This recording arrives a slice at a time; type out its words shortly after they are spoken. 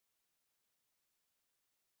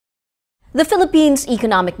The Philippines'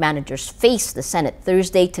 economic managers faced the Senate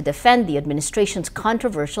Thursday to defend the administration's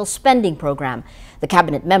controversial spending program. The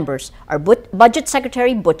cabinet members are Budget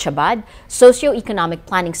Secretary Butch Abad, Socio-Economic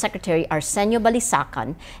Planning Secretary Arsenio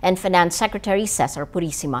Balisacan, and Finance Secretary Cesar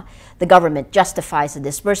Purisima. The government justifies the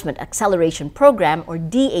Disbursement Acceleration Program, or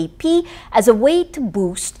DAP, as a way to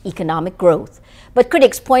boost economic growth. But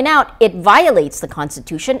critics point out it violates the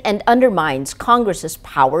Constitution and undermines Congress's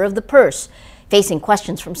power of the purse. Facing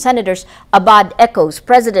questions from senators, Abad echoes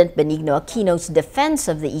President Benigno Aquino's defense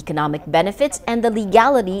of the economic benefits and the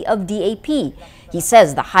legality of DAP. He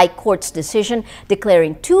says the High Court's decision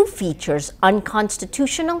declaring two features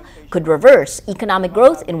unconstitutional could reverse economic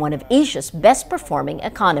growth in one of Asia's best-performing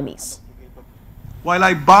economies. While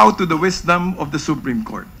I bow to the wisdom of the Supreme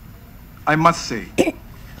Court, I must say,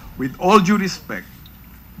 with all due respect,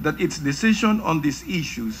 that its decision on these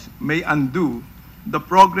issues may undo the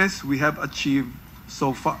progress we have achieved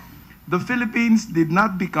so far. The Philippines did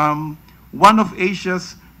not become one of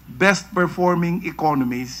Asia's best-performing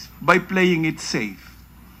economies by playing it safe.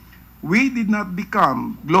 We did not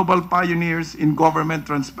become global pioneers in government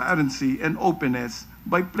transparency and openness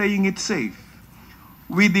by playing it safe.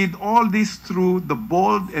 We did all this through the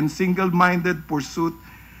bold and single-minded pursuit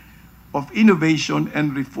of innovation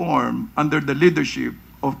and reform under the leadership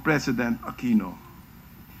of President Aquino.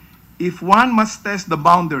 If one must test the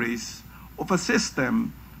boundaries of a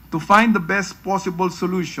system to find the best possible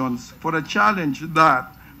solutions for a challenge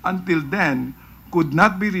that, until then, could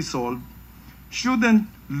not be resolved, shouldn't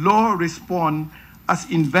law respond as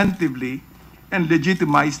inventively and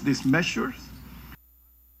legitimize these measures?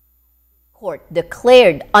 Court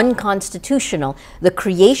declared unconstitutional the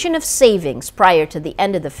creation of savings prior to the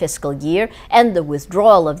end of the fiscal year and the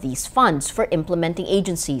withdrawal of these funds for implementing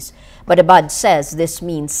agencies. But Abad says this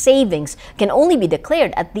means savings can only be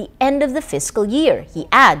declared at the end of the fiscal year. He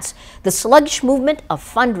adds, the sluggish movement of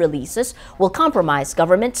fund releases will compromise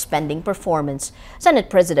government spending performance. Senate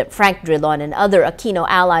President Frank Drilon and other Aquino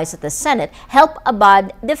allies at the Senate help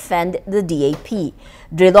Abad defend the DAP.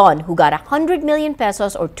 Drilon, who got 100 million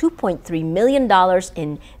pesos or $2.3 million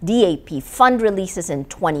in DAP fund releases in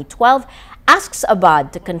 2012, asks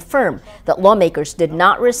Abad to confirm that lawmakers did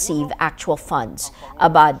not receive actual funds.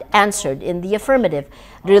 Abad answered in the affirmative.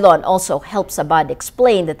 Drilon also helps Abad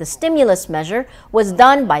explain that the stimulus measure was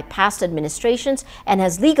done by past administrations and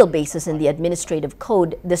has legal basis in the Administrative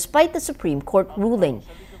Code despite the Supreme Court ruling.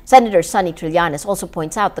 Senator Sonny Trillanes also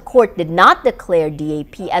points out the court did not declare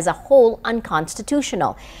DAP as a whole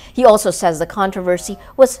unconstitutional. He also says the controversy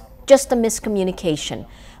was just a miscommunication.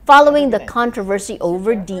 Following the controversy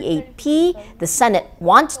over DAP, the Senate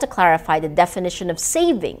wants to clarify the definition of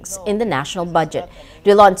savings in the national budget.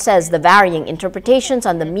 Drilon says the varying interpretations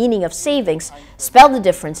on the meaning of savings spell the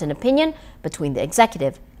difference in opinion between the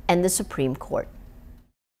executive and the Supreme Court.